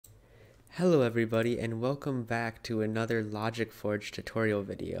Hello everybody and welcome back to another Logic Forge tutorial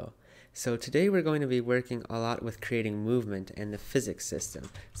video. So today we're going to be working a lot with creating movement and the physics system.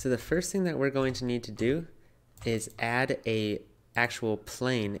 So the first thing that we're going to need to do is add a actual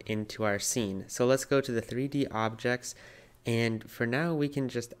plane into our scene. So let's go to the 3D objects, and for now we can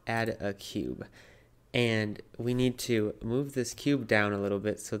just add a cube. And we need to move this cube down a little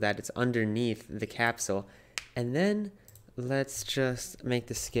bit so that it's underneath the capsule, and then let's just make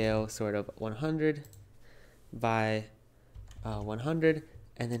the scale sort of 100 by 100,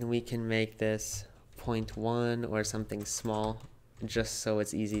 and then we can make this 0.1 or something small just so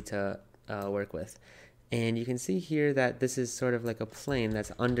it's easy to work with. And you can see here that this is sort of like a plane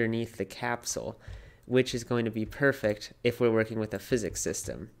that's underneath the capsule, which is going to be perfect if we're working with a physics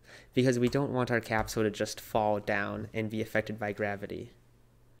system, because we don't want our capsule to just fall down and be affected by gravity.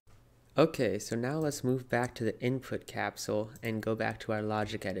 Okay, so now let's move back to the input capsule and go back to our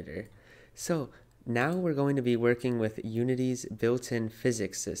logic editor. So now we're going to be working with Unity's built-in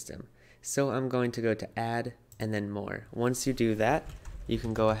physics system. So I'm going to go to add and then more. Once you do that, you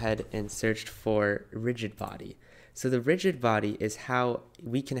can go ahead and search for rigid body. So the rigid body is how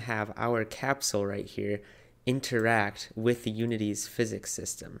we can have our capsule right here interact with the Unity's physics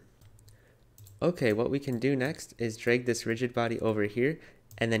system. Okay, what we can do next is drag this rigid body over here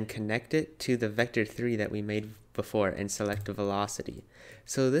and then connect it to the vector 3 that we made before and select the velocity.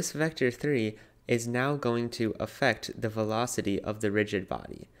 So this vector 3 is now going to affect the velocity of the rigid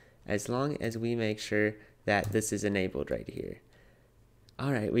body, as long as we make sure that this is enabled right here.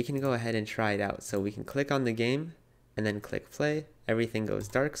 Alright, we can go ahead and try it out. So we can click on the game and then click play. Everything goes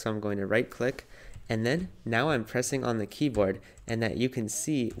dark, so I'm going to right click, and then now I'm pressing on the keyboard, and that you can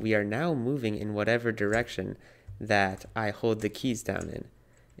see we are now moving in whatever direction that I hold the keys down in.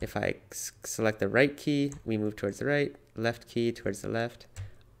 If I select the right key, we move towards the right, left key towards the left,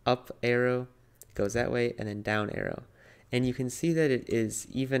 up arrow goes that way, and then down arrow. And you can see that it is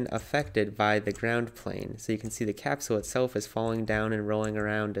even affected by the ground plane. So you can see the capsule itself is falling down and rolling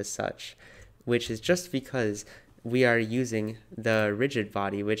around as such, which is just because we are using the rigid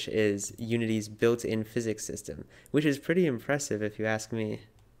body, which is Unity's built-in physics system, which is pretty impressive if you ask me.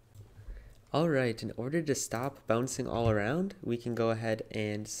 Alright, in order to stop bouncing all around, we can go ahead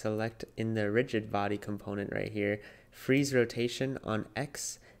and select in the rigid body component right here, freeze rotation on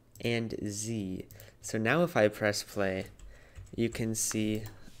X and Z. So now if I press play, you can see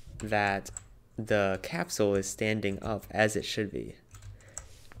that the capsule is standing up as it should be.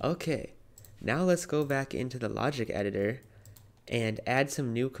 Okay, now let's go back into the logic editor and add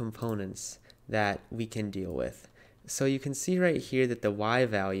some new components that we can deal with. So you can see right here that the Y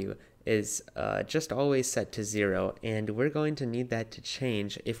value is just always set to 0, and we're going to need that to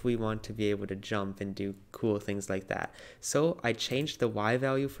change if we want to be able to jump and do cool things like that. So I changed the Y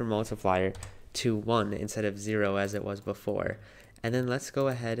value for multiplier to 1 instead of 0 as it was before. And then let's go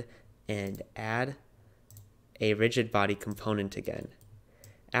ahead and add a rigid body component again.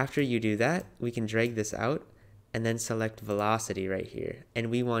 After you do that, we can drag this out and then select velocity right here,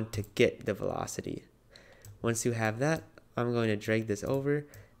 and we want to get the velocity. Once you have that, I'm going to drag this over,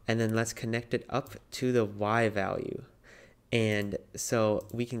 and then let's connect it up to the Y value. And so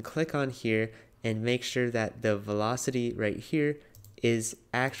we can click on here and make sure that the velocity right here is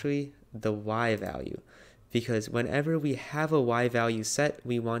actually the Y value, because whenever we have a Y value set,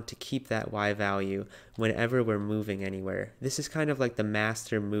 we want to keep that Y value whenever we're moving anywhere. This is kind of like the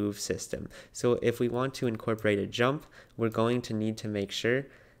master move system. So if we want to incorporate a jump, we're going to need to make sure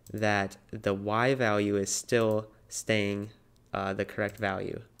that the Y value is still staying the correct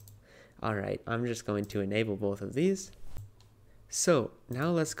value. Alright, I'm just going to enable both of these. So now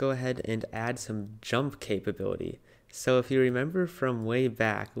let's go ahead and add some jump capability. So if you remember from way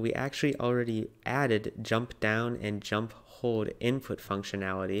back, we actually already added jump down and jump hold input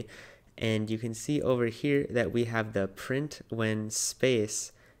functionality. And you can see over here that we have the print when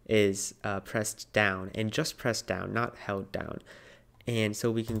space is pressed down, and just pressed down, not held down. And so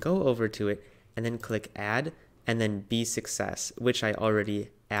we can go over to it and then click add and then be success, which I already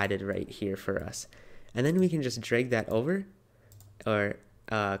added right here for us. And then we can just drag that over, or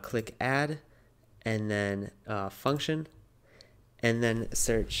click add and then function, and then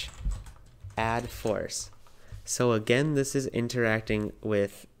search add force. So again, this is interacting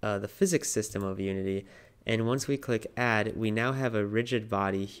with the physics system of Unity, and once we click add, we now have a rigid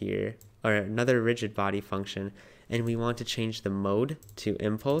body here, or another rigid body function, and we want to change the mode to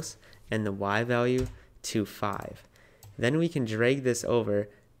impulse and the Y value to 5. Then we can drag this over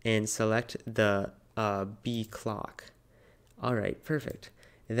and select the B clock. Alright, perfect.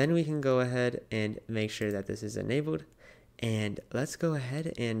 And then we can go ahead and make sure that this is enabled, And let's go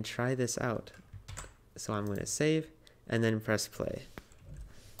ahead and try this out. So I'm going to save and then press play.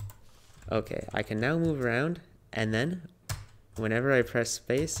 Okay, I can now move around, and then whenever I press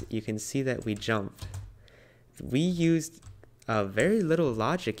space, you can see that we jumped. We used very little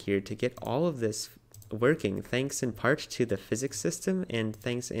logic here to get all of this working, thanks in part to the physics system and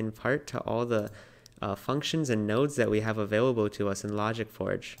thanks in part to all the functions and nodes that we have available to us in Logic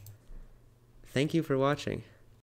Forge. Thank you for watching.